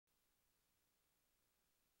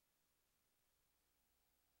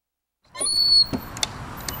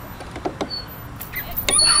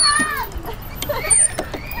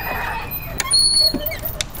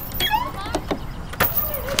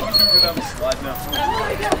No. Oh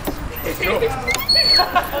my gosh. Let's go.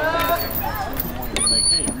 Like,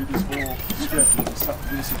 hey, read this whole script and just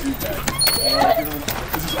give us some feedback.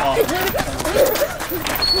 This is awesome.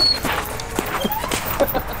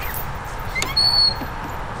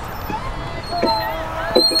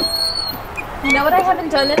 You know what I haven't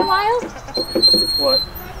done in a while? What?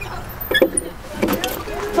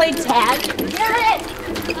 Played tag. Yes!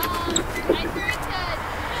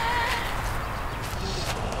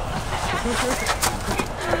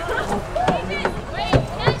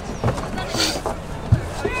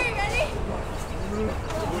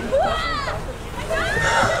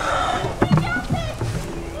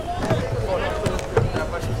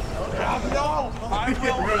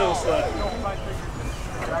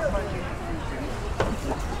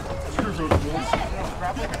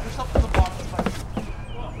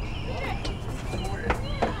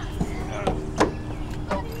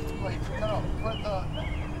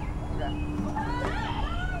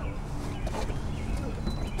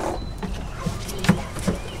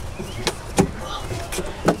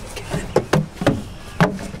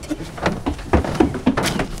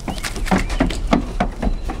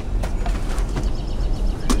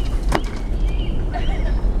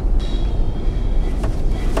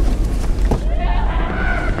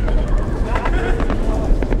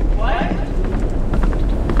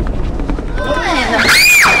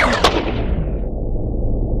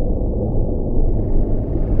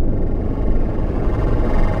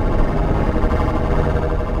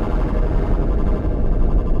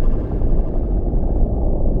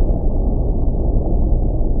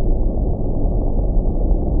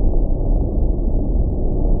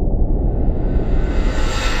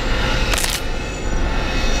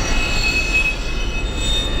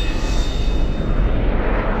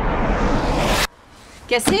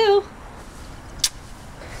 Guess who?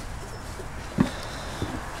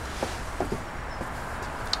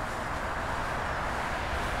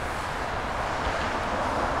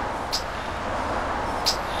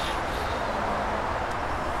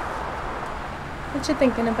 What you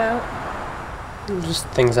thinking about? Just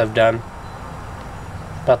things I've done.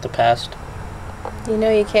 About the past. You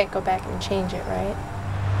know you can't go back and change it, right?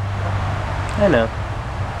 I know.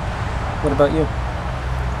 What about you?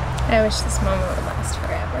 I wish this moment would last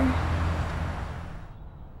forever.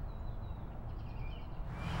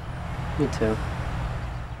 Me too.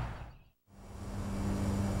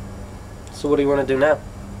 So what do you want to do now?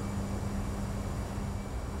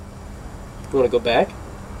 You want to go back?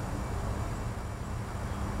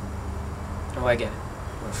 Oh, I get it.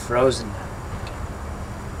 We're frozen now.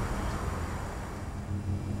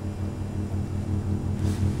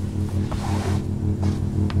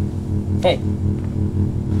 Okay. Hey!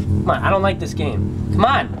 Come on, I don't like this game. Come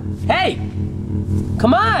on! Hey!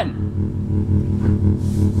 Come on!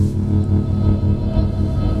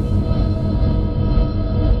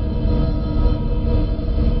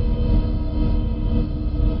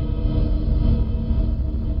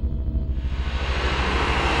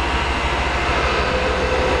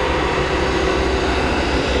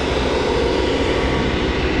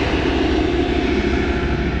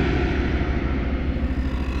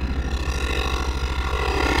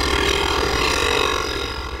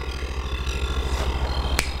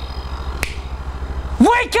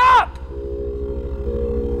 Wake up!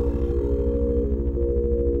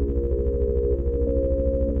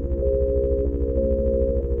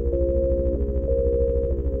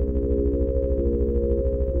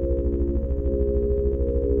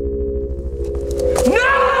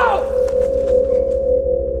 No!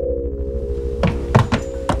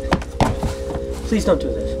 Please don't do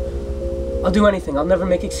this. I'll do anything. I'll never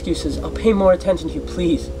make excuses. I'll pay more attention to you,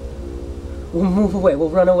 please. We'll move away. We'll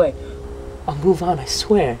run away. I'll move on, I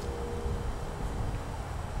swear.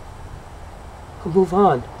 I'll move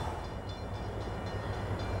on.